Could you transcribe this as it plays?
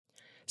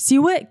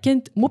سواء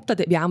كنت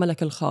مبتدئ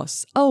بعملك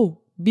الخاص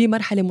أو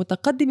بمرحلة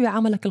متقدمة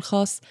بعملك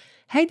الخاص،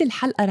 هيدي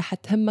الحلقة رح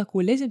تهمك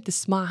ولازم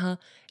تسمعها،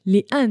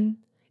 لأن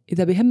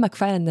إذا بهمك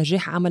فعلا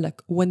نجاح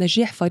عملك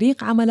ونجاح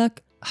فريق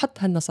عملك، حط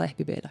هالنصايح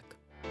ببالك.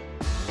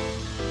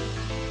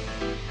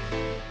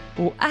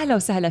 وأهلا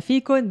وسهلا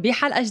فيكن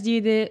بحلقة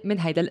جديدة من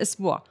هيدا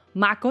الأسبوع.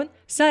 معكن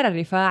سارة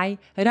الرفاعي،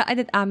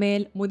 رائدة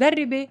أعمال،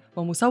 مدربة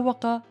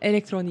ومسوقة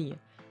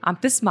إلكترونية. عم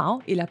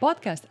تسمعوا إلى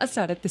بودكاست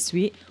أسرار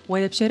التسويق،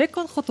 وأنا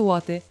بشارككن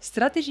خطواتي،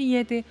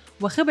 استراتيجياتي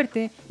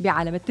وخبرتي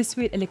بعالم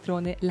التسويق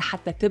الإلكتروني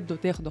لحتى تبدوا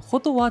تاخدوا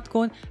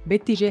خطواتكن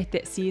باتجاه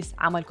تأسيس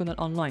عملكن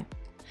الأونلاين.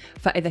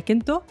 فإذا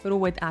كنتوا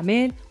رواد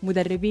أعمال،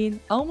 مدربين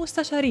أو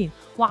مستشارين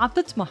وعم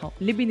تطمحوا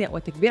لبناء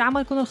وتكبير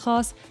عملكم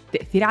الخاص،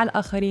 تأثير على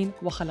الآخرين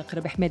وخلق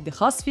ربح مادي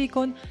خاص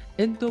فيكن،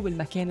 انتوا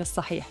بالمكان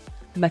الصحيح.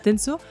 ما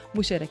تنسوا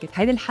مشاركة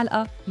هيدي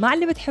الحلقة مع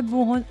اللي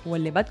بتحبوهن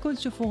واللي بدكن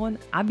تشوفوهن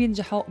عم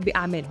ينجحوا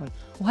بأعمالهم.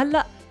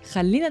 وهلأ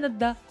خلينا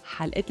نبدأ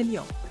حلقة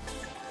اليوم.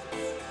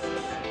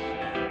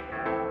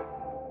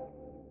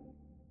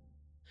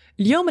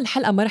 اليوم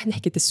الحلقة ما رح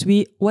نحكي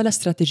تسويق ولا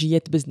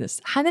استراتيجيات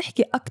بزنس،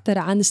 حنحكي أكتر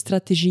عن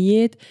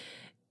استراتيجيات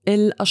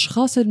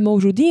الأشخاص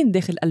الموجودين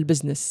داخل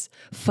البزنس،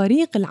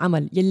 فريق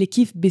العمل يلي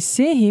كيف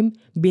بيساهم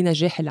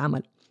بنجاح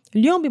العمل.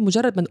 اليوم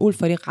بمجرد ما نقول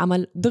فريق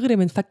عمل دغري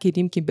منفكر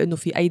يمكن بأنه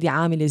في أيدي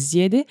عاملة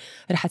زيادة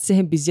رح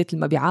تساهم بزيادة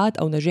المبيعات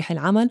أو نجاح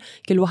العمل،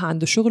 كل واحد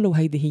عنده شغله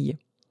وهيدي هي.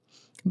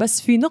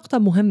 بس في نقطة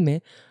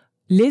مهمة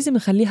لازم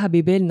نخليها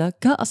ببالنا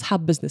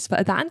كأصحاب بزنس.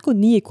 فإذا عندكم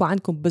نية يكون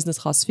عندكم بزنس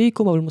خاص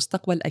فيكم أو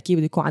بالمستقبل أكيد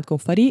بده يكون عندكم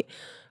فريق،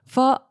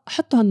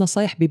 فحطوا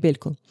هالنصايح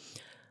ببالكم.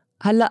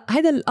 هلأ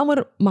هذا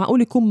الأمر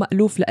معقول يكون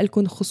مألوف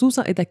لألكم،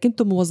 خصوصا إذا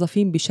كنتم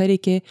موظفين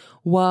بشركة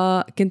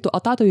وكنتوا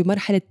قطعتوا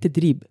بمرحلة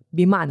تدريب،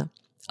 بمعنى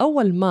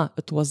أول ما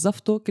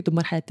توظفتوا كنتوا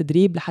بمرحلة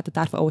تدريب لحتى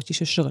تعرفوا أول شيء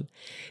شو الشغل.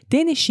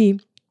 تاني شيء،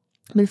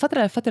 من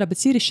فترة لفترة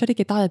بتصير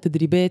الشركة تعطي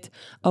تدريبات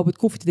أو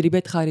بتكون في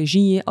تدريبات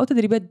خارجية أو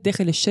تدريبات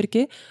داخل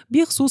الشركة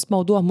بخصوص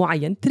موضوع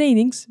معين،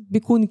 ترينينجز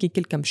بيكون يمكن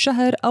كل كم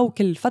شهر أو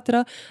كل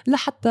فترة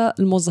لحتى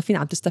الموظفين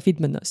عم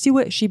تستفيد منه،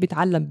 سواء شيء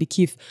بيتعلم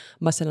بكيف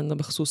مثلا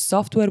بخصوص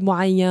سوفتوير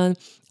معين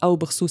أو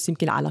بخصوص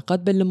يمكن العلاقات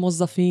بين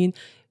الموظفين،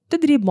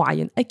 تدريب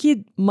معين.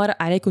 أكيد مر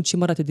عليكم شي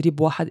مرة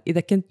تدريب واحد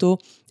إذا كنتوا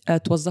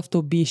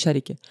توظفتوا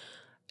بشركة،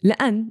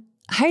 لأن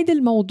هيدا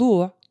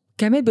الموضوع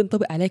كمان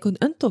بينطبق عليكم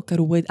أنتوا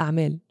كرواد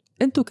أعمال.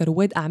 أنتوا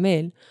كرواد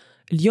أعمال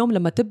اليوم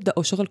لما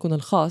تبدأوا شغلكم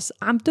الخاص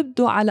عم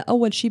تبدوا على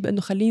أول شيء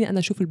بأنه خليني أنا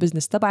أشوف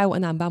البزنس تبعي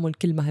وأنا عم بعمل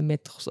كل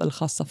مهمات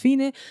الخاصة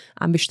فيني،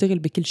 عم بشتغل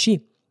بكل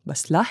شيء.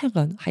 بس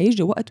لاحقاً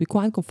حيجي وقت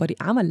ويكون عندكم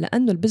فريق عمل،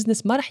 لأنه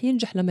البزنس ما رح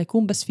ينجح لما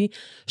يكون بس في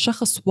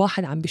شخص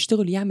واحد عم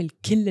بيشتغل يعمل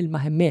كل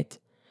المهمات.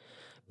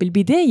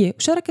 بالبداية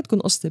وشاركتكم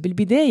قصة،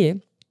 بالبداية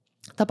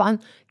طبعاً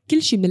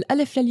كل شيء من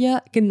الألف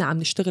للياء كنا عم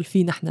نشتغل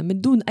فيه نحن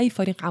من دون أي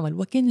فريق عمل،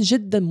 وكان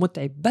جداً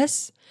متعب.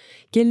 بس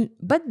كان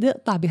بدي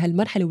أقطع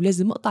بهالمرحلة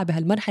ولازم أقطع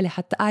بهالمرحلة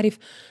حتى أعرف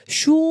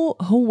شو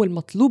هو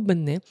المطلوب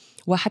مني،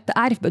 وحتى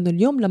أعرف بأنه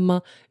اليوم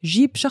لما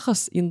جيب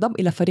شخص ينضم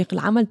إلى فريق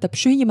العمل، طب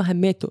شو هي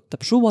مهماته،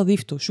 طب شو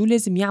وظيفته، شو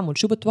لازم يعمل،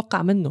 شو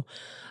بتوقع منه،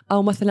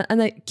 أو مثلا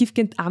أنا كيف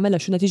كنت أعملها،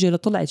 شو النتيجة اللي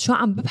طلعت، شو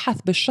عم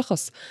ببحث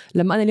بالشخص.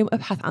 لما أنا اليوم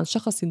أبحث عن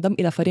شخص ينضم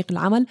إلى فريق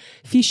العمل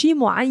في شيء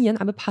معين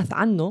عم ببحث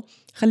عنه،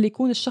 خلي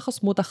يكون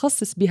الشخص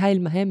متخصص بهاي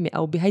المهمة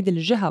أو بهيدي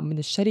الجهة من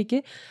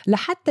الشركة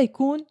لحتى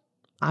يكون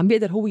عم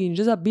بيقدر هو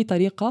ينجزها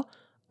بطريقة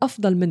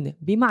أفضل مني.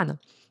 بمعنى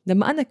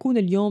لما أنا أكون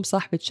اليوم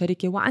صاحبة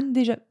شركة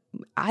وعندي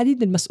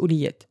عديد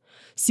المسؤوليات،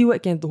 سواء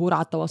كان ظهور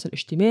على التواصل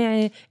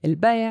الاجتماعي،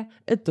 البيع،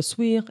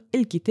 التسويق،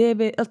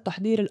 الكتابة،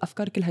 التحضير،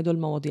 الأفكار، كل هدول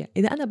المواضيع،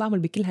 إذا أنا بعمل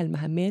بكل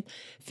هالمهمات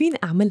فيني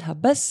أعملها.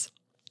 بس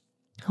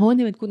هون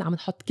بنكون عم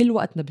نحط كل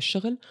وقتنا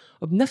بالشغل،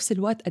 وبنفس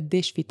الوقت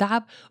قديش في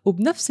تعب،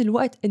 وبنفس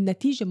الوقت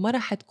النتيجة ما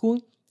راح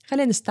تكون،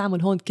 خلينا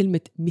نستعمل هون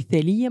كلمة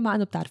مثالية، مع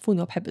أنه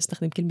بتعرفوني وبحب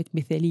استخدم كلمة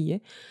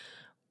مثالية،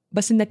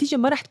 بس النتيجة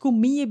ما راح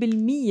تكون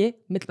 100%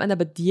 مثل ما أنا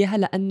بدي إياها،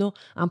 لأنه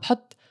عم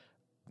بحط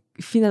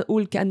فينا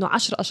نقول كأنه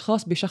 10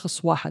 أشخاص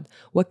بشخص واحد،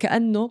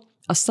 وكأنه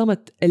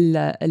قسمت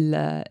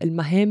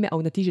المهام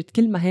أو نتيجة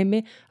كل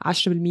مهمة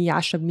 10%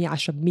 10%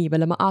 10%،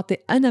 بلا ما أعطي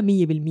أنا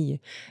 100%.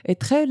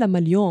 تخيل لما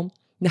اليوم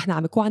نحن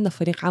عم يكون عندنا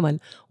فريق عمل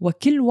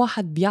وكل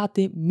واحد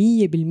بيعطي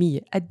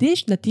 100%،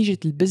 قديش نتيجة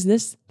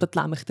البزنس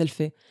تطلع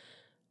مختلفة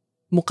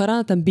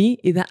مقارنة بي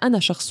إذا أنا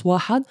شخص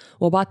واحد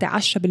وبعطي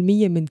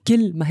 10% من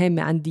كل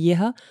مهمة عندي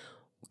إياها،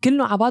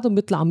 كله عبادهم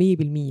بيطلع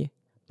 100%،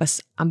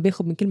 بس عم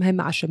باخد من كل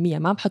مهمة 10%،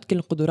 ما عم بحط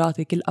كل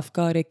قدراتي، كل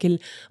أفكاري، كل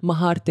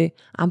مهارتي،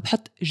 عم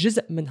بحط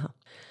جزء منها.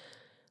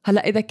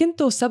 هلأ إذا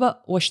كنتوا سبق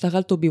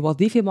واشتغلتوا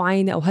بوظيفة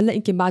معينة، أو هلأ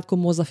يمكن بعدكم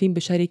موظفين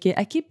بشركة،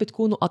 أكيد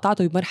بتكونوا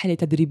قطعتوا بمرحلة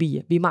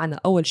تدريبية. بمعنى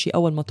أول شيء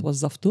أول ما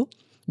توظفتوا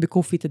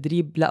بيكون في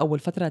تدريب لأول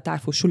فترة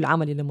تعرفوا شو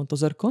العمل اللي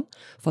منتظركم،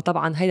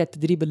 فطبعا هيدا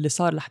التدريب اللي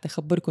صار لحتى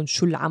يخبركم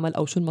شو العمل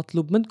أو شو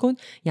المطلوب منكم،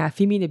 يعني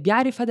في مين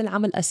بيعرف هذا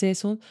العمل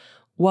أساسا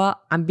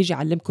وعم بيجي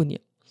يعلمكم إياه.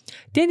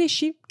 تاني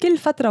شيء، كل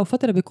فترة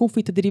وفترة بيكون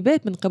في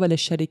تدريبات من قبل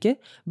الشركة،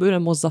 بيقولوا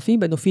الموظفين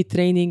بأنه في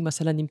ترينينج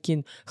مثلا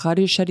يمكن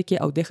خارج الشركة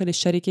أو داخل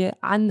الشركة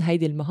عن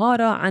هيدي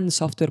المهارة، عن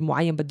سوفتوير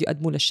معين بده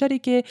يقدموه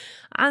للشركة،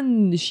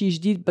 عن شيء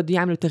جديد بده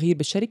يعملوا تغيير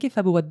بالشركة،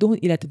 فبودوهم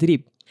إلى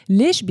تدريب.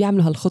 ليش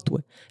بيعملوا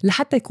هالخطوة؟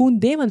 لحتى يكون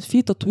دايما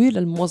في تطوير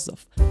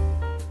للموظف.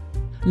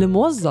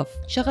 الموظف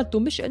شغلته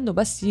مش إنه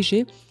بس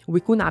يجي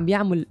ويكون عم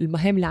يعمل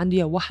المهام اللي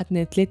عنده 1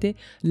 2 3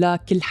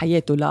 لكل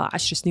حياته ل10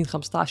 سنين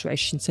 15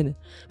 و20 سنة.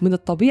 من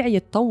الطبيعي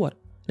يتطور،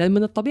 لأن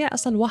من الطبيعي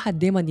أصلا واحد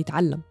دايما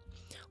يتعلم.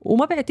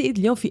 وما بعتقد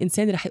اليوم في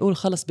إنسان رح يقول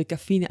خلص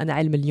بكفيني أنا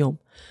علم اليوم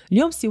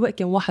سواء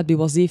كان واحد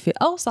بوظيفة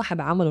أو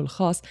صاحب عمله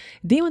الخاص،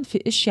 دايما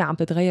في أشياء عم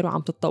تتغير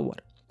وعم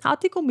تتطور.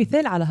 هعطيكم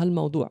مثال على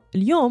هالموضوع.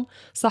 اليوم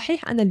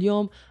صحيح أنا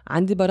اليوم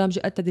عندي برامج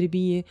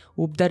التدريبية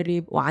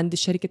وبدرب وعندي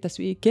الشركة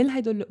التسويقية، كل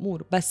هيدول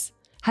الأمور، بس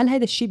هل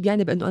هذا الشيء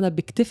بيعني بأنه أنا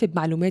بكتفي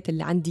بمعلومات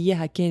اللي عندي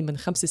إياها كان من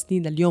 5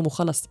 سنين لليوم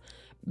وخلص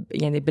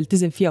يعني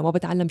بلتزم فيها وما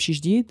بتعلم شيء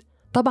جديد؟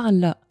 طبعا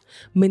لا.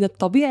 من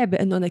الطبيعي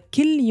بأنه أنا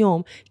كل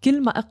يوم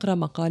كل ما أقرأ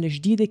مقالة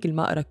جديدة، كل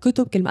ما أقرأ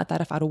كتب، كل ما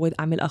أتعرف على رواد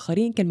أعمال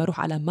آخرين، كل ما أروح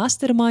على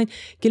ماستر مايند،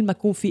 كل ما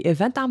أكون في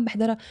إيفنت عم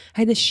بحضرها،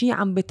 هذا الشيء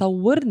عم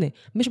بيطورني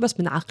مش بس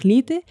من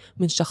عقليتي،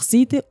 من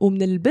شخصيتي،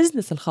 ومن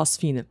البزنس الخاص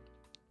فينا.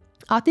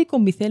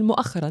 أعطيكم مثال.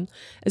 مؤخراً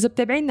إذا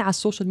بتابعيني على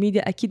السوشيال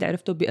ميديا أكيد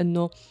عرفتوا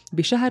بأنه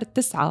بشهر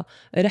 9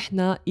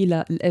 رحنا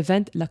إلى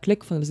الإيفنت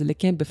لكليك فانلز اللي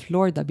كان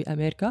بفلوريدا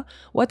بأمريكا،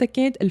 وقتها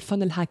كانت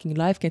الفانل هاكينج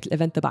لايف، كانت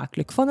الإيفنت تبع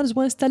كليك فانلز،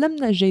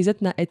 واستلمنا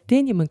جايزتنا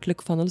الثانية من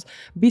كليك فانلز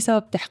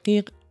بسبب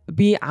تحقيق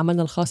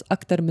بعملنا الخاص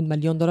أكثر من $1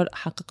 مليون.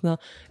 حققنا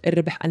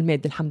الربح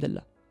المادي الحمد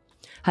لله.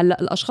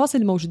 هلا الاشخاص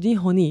اللي موجودين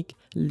هونيك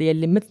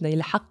اللي مثلنا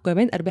اللي حققوا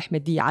كمان ارباح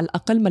ماديه على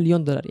الاقل $1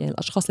 مليون، يعني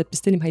الاشخاص اللي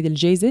بتستلم هيدي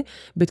الجائزه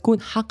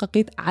بتكون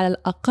حققت على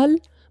الاقل $1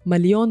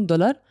 مليون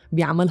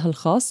بعملها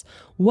الخاص،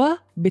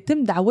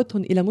 وبتم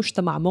دعوتهم الى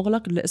مجتمع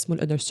مغلق اللي اسمه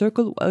الانر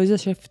سيركل. واذا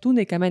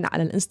شفتوني كمان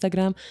على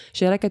الانستغرام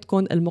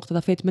شاركتكم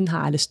المقتطفات منها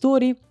على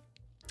الستوري،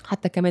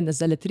 حتى كمان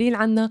نزلت ريل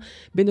عنا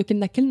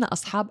بأنه كلنا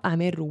أصحاب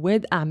أعمال،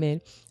 رواد أعمال.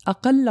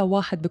 أقل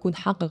واحد بيكون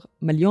حقق $1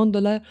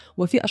 مليون،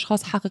 وفي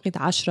أشخاص حققت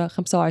 10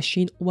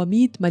 25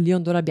 و100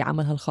 مليون دولار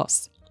بعملها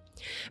الخاص.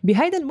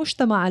 بهذا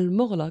المجتمع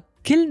المغلق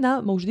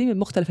كلنا موجودين من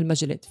مختلف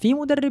المجالات، في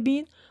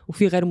مدربين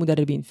وفي غير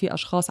مدربين، في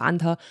أشخاص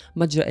عندها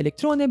متجر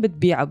إلكتروني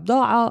بتبيع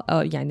بضاعة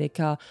يعني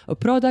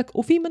كبرودكت،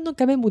 وفي منهم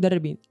كمان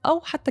مدربين أو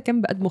حتى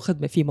كمان بقدموا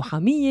خدمة، في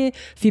محامية،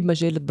 في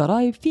مجال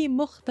الضرائب، في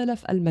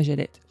مختلف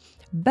المجالات.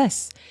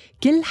 بس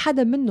كل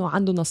حدا منه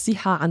عنده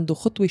نصيحة، عنده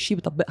خطوة شيء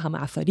بطبقها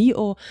مع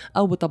فريقه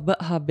أو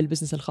بطبقها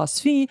بالبزنس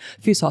الخاص فيه،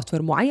 في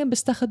سوفتوير معين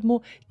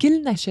بستخدمه،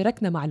 كلنا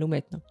شاركنا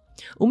معلوماتنا.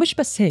 ومش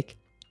بس هيك،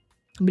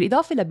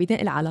 بالإضافة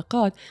لبناء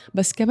العلاقات،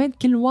 بس كمان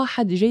كل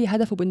واحد جاي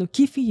هدفه بأنه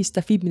كيف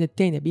يستفيد من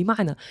التاني.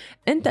 بمعنى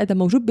أنت إذا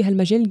موجود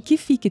بهالمجال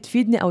كيف فيك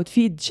تفيدني أو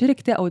تفيد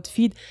شركتي أو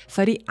تفيد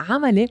فريق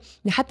عملي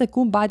لحتى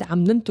نكون بعد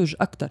عم ننتج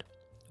أكتر.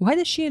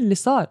 وهذا الشيء اللي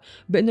صار،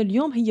 بأنه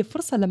اليوم هي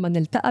فرصة لما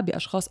نلتقى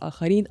بأشخاص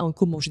آخرين أو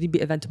نكون موجودين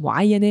بإيفنت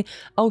معينة،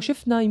 أو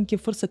شفنا يمكن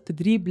فرصة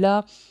تدريب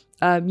ل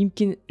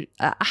يمكن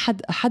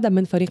أحد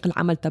من فريق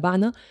العمل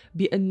تبعنا،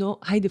 بأنه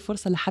هيدي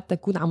فرصة لحتى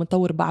نكون عم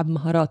نطور بعض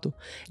مهاراته.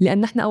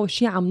 لأن نحن أول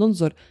شيء عم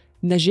ننظر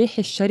نجاح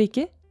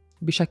الشركة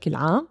بشكل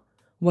عام،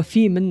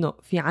 وفي منه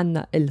في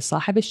عنا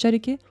صاحب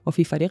الشركة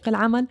وفي فريق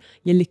العمل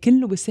يلي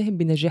كله بيساهم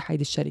بنجاح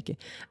هيدي الشركة.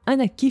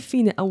 أنا كيف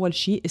فيني أول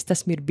شيء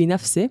استثمر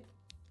بنفسي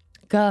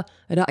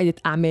كرائدة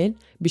أعمال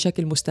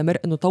بشكل مستمر،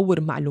 إنه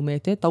طور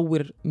معلوماتي،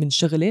 طور من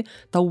شغلي،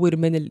 طور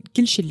من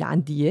كل شيء اللي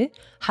عندي إياه،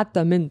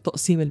 حتى من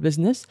تقسيم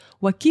البزنس.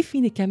 وكيف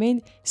فيني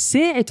كمان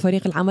ساعد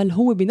فريق العمل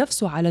هو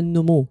بنفسه على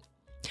النمو.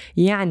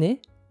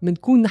 يعني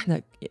منكون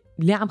نحن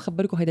ليه عم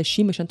خبركم هذا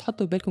الشيء مشان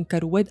تحطوا بالكم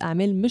كرواد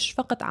أعمال مش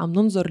فقط عم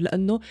ننظر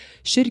لأنه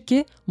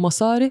شركة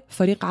مصاري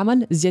فريق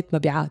عمل زيادة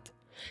مبيعات،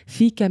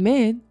 في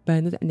كمان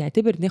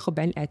نعتبر ناخد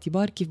بعين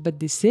الاعتبار كيف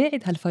بدي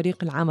ساعد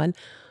هالفريق العمل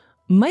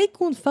ما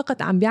يكون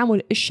فقط عم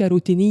بيعمل اشياء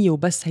روتينية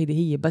وبس،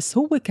 هي بس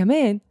هو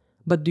كمان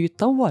بده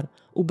يتطور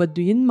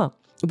وبده ينمى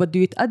وبده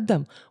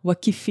يتقدم،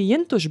 وكيف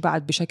ينتج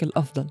بعد بشكل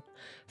أفضل.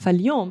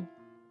 فاليوم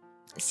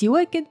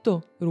سواء كنتوا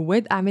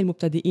رواد أعمال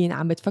مبتدئين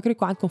عم بتفكروا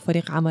عندكم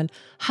فريق عمل،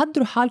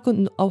 حضروا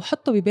حالكم أو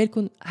حطوا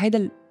ببالكم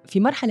هيدا في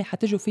مرحلة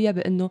حتجوا فيها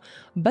بأنه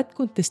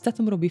بدكم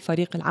تستثمروا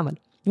بفريق العمل.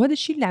 وهذا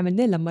الشيء اللي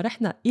عملناه لما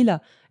رحنا إلى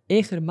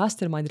آخر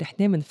ماستر مايند،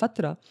 رحناه من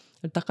فترة،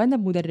 التقينا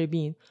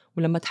بمدربين،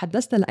 ولما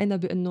تحدثنا لقينا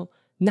بأنه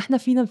نحن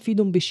فينا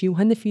نفيدهم بشي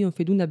وهن فيهم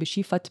يفيدونا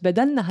بشي،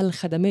 فتبدلنا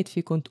هالخدمات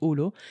فيكم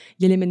تقولوا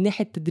يلي من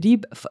ناحية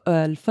تدريب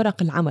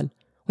الفرق العمل.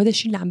 وهذا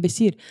الشيء اللي عم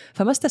بيصير.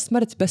 فما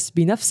استثمرت بس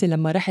بنفسي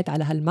لما رحت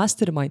على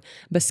هالماستر مايند،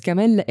 بس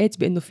كمان لقيت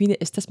بأنه فيني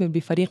استثمر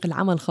بفريق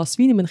العمل الخاص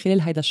فيني من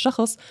خلال هيدا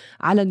الشخص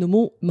على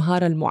نمو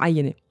مهارة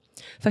المعينة.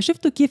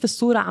 فشفتوا كيف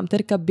الصورة عم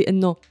تركب،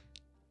 بأنه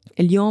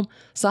اليوم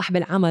صاحب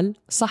العمل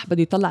صح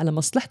بده يطلع على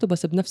مصلحته،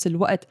 بس بنفس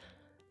الوقت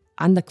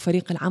عندك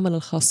فريق العمل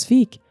الخاص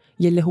فيك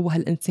يلي هو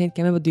هالإنسان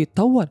كمان بده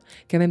يتطور،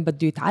 كمان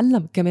بده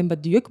يتعلم، كمان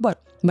بده يكبر،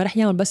 ما رح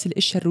يعمل بس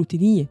الاشياء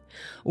الروتينية.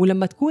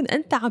 ولما تكون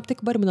أنت عم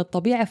تكبر من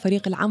الطبيعة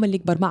فريق العمل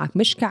يكبر معك،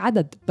 مش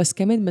كعدد بس،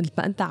 كمان مثل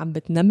ما أنت عم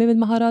بتنمي من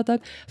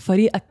مهاراتك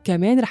فريقك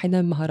كمان رح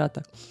ينمي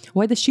مهاراتك.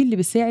 وهذا الشيء اللي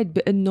بيساعد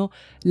بأنه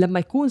لما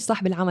يكون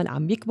صاحب العمل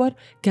عم يكبر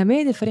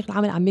كمان الفريق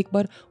العمل عم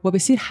يكبر،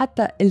 وبصير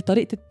حتى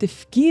طريقة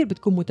التفكير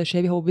بتكون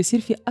متشابهة، وبصير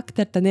في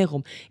أكتر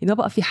تناغم. إنه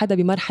بقى في حدا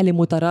بمرحلة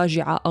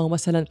متراجعة، أو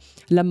مثلا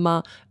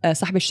لما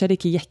صاحب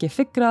الشركة يحكي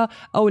فكرة،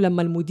 أو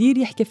لما المدير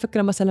يحكي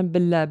فكرة مثلا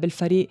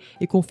بالفريق،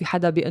 يكون في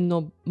حدا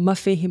بأنه ما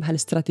فاهم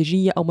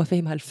هالاستراتيجية أو ما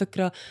فاهم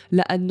هالفكرة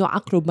لأنه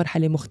عقله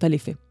بمرحلة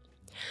مختلفة.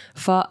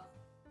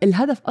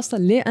 فالهدف أصلا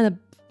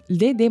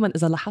ليه دايما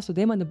إذا لاحظتوا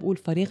دايما بقول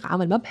فريق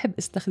عمل، ما بحب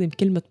استخدم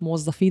كلمة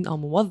موظفين أو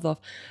موظف،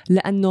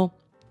 لأنه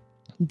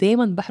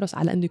دايما بحرص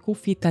على أنه يكون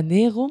في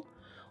تناغم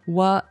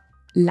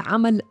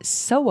والعمل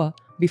سوا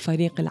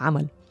بفريق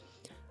العمل،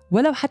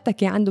 ولو حتى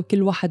كان عنده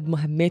كل واحد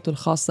مهماته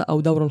الخاصة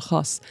أو دوره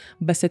الخاص،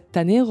 بس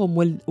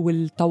التناغم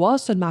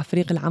والتواصل مع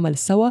فريق العمل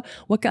سوا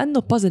وكأنه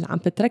بازل عم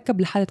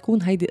تتركب لحتى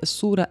تكون هيدي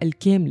الصورة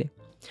الكاملة.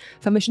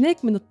 فمش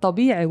هيك من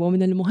الطبيعي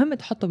ومن المهم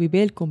تحطوا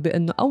ببالكم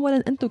بأنه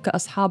أولاً أنتم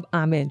كأصحاب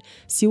أعمال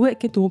سواء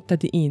كنتوا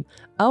مبتدئين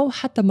أو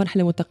حتى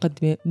مرحلة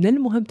متقدمة، من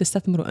المهم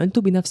تستثمروا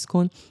أنتم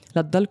بنفسكم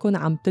لتضلكم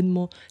عم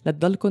تنموا،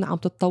 لتضلكم عم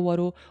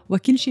تتطوروا،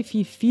 وكل شيء فيه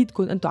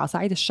يفيدكم أنتم على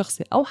صعيد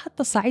الشخصي أو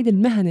حتى الصعيد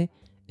المهني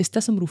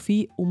استثمروا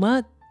فيه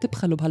وما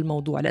تبخلوا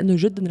بهالموضوع لأنه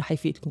جداً رح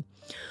يفيدكم.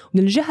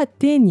 من الجهة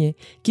الثانية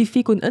كيف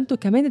فيكم أنتم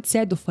كمان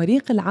تساعدوا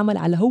فريق العمل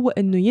على هو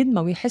أنه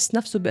ينمى ويحس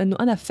نفسه بأنه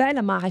أنا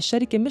فعلا مع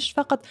هالشركة مش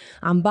فقط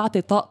عم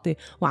بعطي طاقتي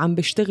وعم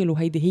بشتغل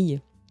وهيدي هي،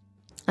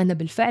 أنا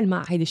بالفعل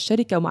مع هيدي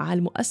الشركة ومع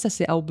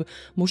هالمؤسسة أو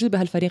موجود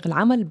بهالفريق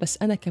العمل، بس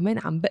أنا كمان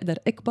عم بقدر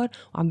أكبر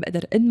وعم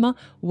بقدر أنمى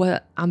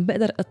وعم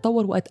بقدر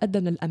أتطور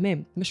وأتقدم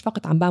للأمام، مش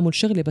فقط عم بعمل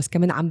شغلي بس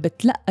كمان عم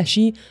بتلقى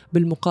شيء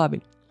بالمقابل.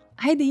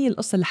 هيدي هي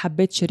القصة اللي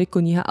حبيت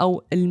شارككم إياها،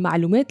 أو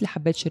المعلومات اللي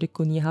حبيت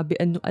شارككم إياها،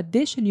 بأنه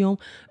قديش اليوم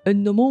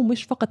النمو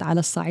مش فقط على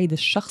الصعيد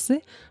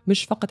الشخصي،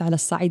 مش فقط على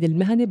الصعيد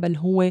المهني، بل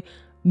هو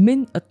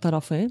من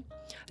الطرفين.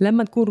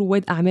 لما نكون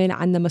رواد أعمال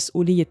عنا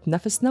مسؤولية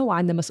نفسنا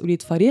وعنا مسؤولية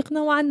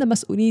فريقنا وعنا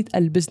مسؤولية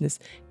البزنس،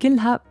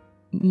 كلها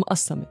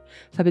مقسمة.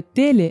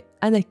 فبالتالي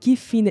أنا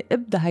كيف فيني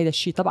أبدأ هيدا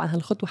الشيء؟ طبعا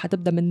هالخطوة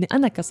حتبدأ مني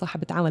أنا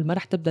كصاحبة عمل، ما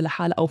رح تبدأ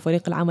لحالة أو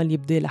فريق العمل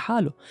يبدأ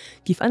لحاله.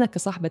 كيف أنا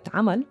كصاحبة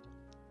عمل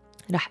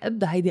رح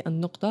أبدأ هيدي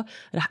النقطة،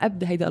 رح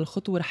أبدأ هيدا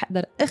الخطوة، رح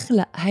أقدر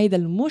أخلق هيدا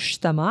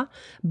المجتمع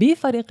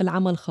بفريق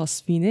العمل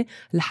خاص فيني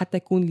لحتى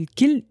يكون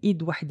الكل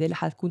إيد وحدة،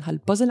 لحتى تكون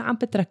هالبازل عم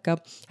بتركب،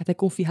 حتى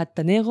يكون فيها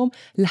التناغم،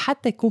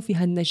 لحتى يكون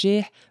فيها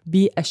النجاح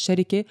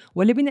بالشركة،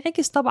 واللي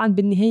بينعكس طبعا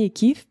بالنهاية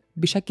كيف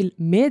بشكل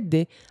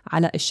مادي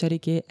على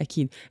الشركة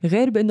أكيد،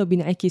 غير بأنه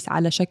بينعكس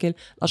على شكل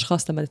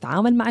الأشخاص لما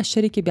تتعامل مع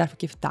الشركة بيعرفوا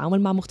كيف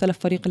التعامل مع مختلف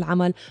فريق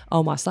العمل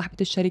أو مع صاحبة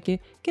الشركة.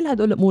 كل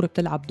هدول الأمور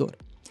بتلعب دور.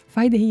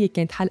 فهيدي هي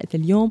كانت حلقة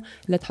اليوم،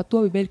 لا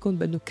تحطوها ببالكم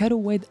بأنه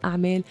كرواد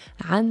أعمال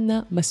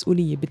عنا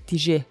مسؤولية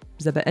باتجاه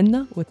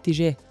زبائننا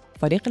واتجاه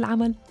فريق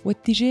العمل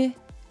واتجاه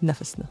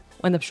نفسنا.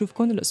 وأنا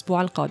بشوفكم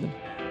الأسبوع القادم.